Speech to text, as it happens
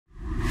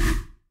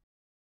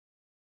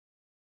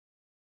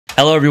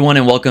Hello everyone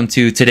and welcome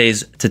to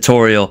today's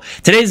tutorial.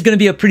 Today is going to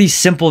be a pretty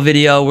simple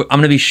video. I'm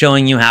going to be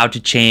showing you how to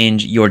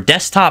change your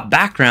desktop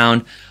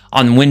background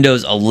on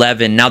Windows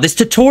 11. Now this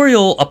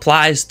tutorial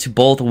applies to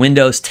both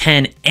Windows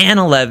 10 and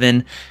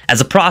 11 as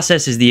the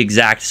process is the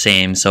exact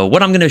same. So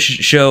what I'm going to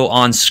show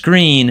on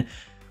screen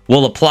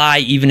will apply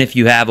even if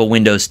you have a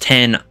Windows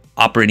 10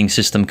 operating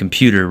system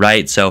computer,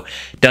 right? So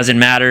it doesn't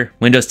matter,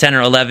 Windows 10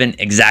 or 11,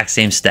 exact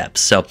same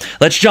steps. So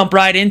let's jump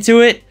right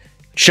into it.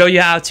 Show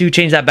you how to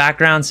change that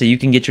background so you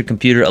can get your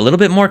computer a little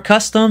bit more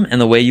custom and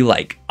the way you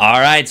like. All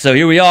right, so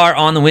here we are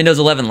on the Windows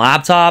 11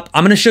 laptop.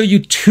 I'm going to show you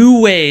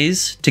two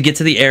ways to get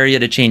to the area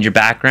to change your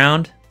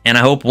background, and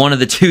I hope one of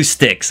the two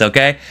sticks,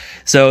 okay?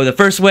 So the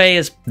first way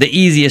is the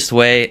easiest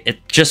way.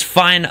 Just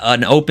find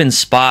an open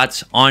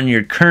spot on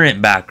your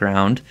current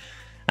background,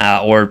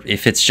 or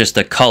if it's just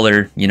a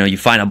color, you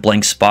find a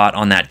blank spot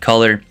on that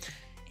color,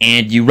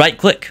 and you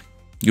right-click.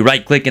 You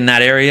right-click in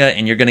that area,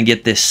 and you're going to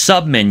get this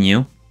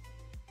sub-menu.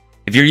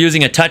 If you're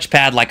using a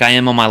touchpad like I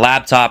am on my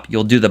laptop,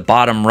 you'll do the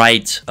bottom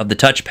right of the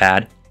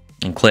touchpad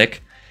and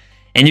click.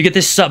 And you get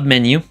this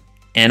sub-menu,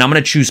 and I'm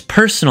going to choose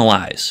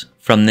Personalize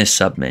from this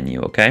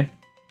sub-menu, okay?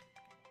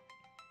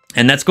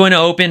 And that's going to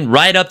open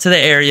right up to the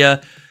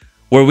area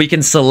where we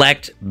can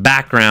select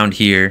background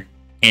here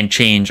and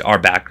change our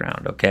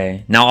background,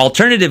 okay? Now,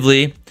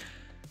 alternatively,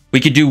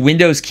 we could do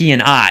Windows key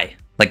and I,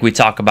 like we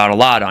talk about a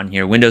lot on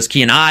here. Windows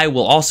key and I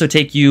will also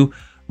take you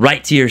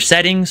right to your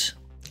settings.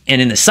 And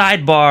in the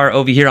sidebar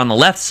over here on the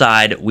left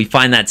side, we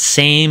find that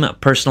same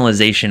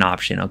personalization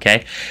option,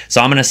 okay?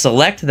 So I'm going to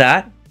select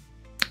that,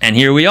 and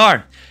here we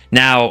are.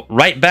 Now,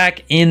 right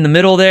back in the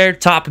middle there,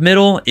 top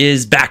middle,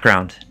 is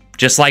background,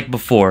 just like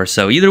before.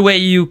 So either way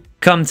you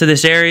come to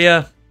this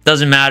area,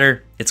 doesn't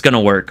matter, it's going to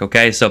work,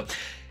 okay? So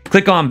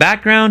click on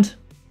background,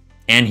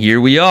 and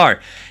here we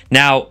are.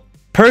 Now,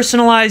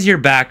 personalize your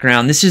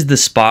background. This is the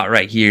spot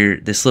right here,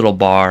 this little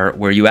bar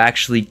where you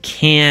actually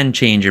can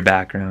change your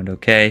background,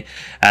 okay?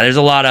 There's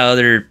a lot of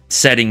other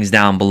settings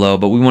down below,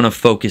 but we want to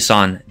focus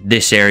on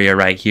this area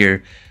right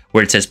here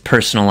where it says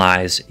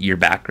personalize your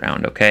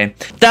background, okay?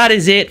 That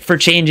is it for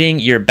changing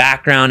your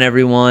background,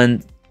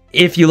 everyone.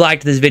 If you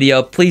liked this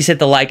video, please hit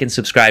the like and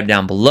subscribe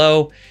down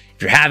below.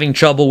 If you're having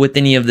trouble with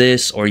any of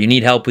this or you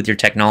need help with your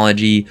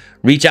technology,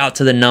 reach out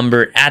to the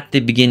number at the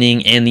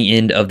beginning and the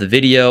end of the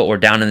video or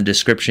down in the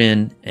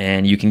description,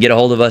 and you can get a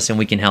hold of us and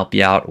we can help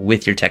you out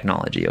with your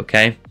technology,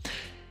 okay?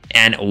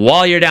 And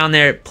while you're down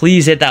there,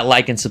 please hit that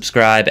like and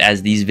subscribe,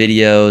 as these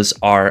videos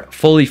are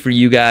fully for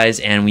you guys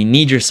and we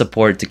need your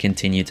support to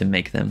continue to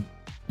make them.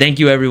 Thank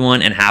you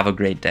everyone and have a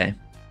great day.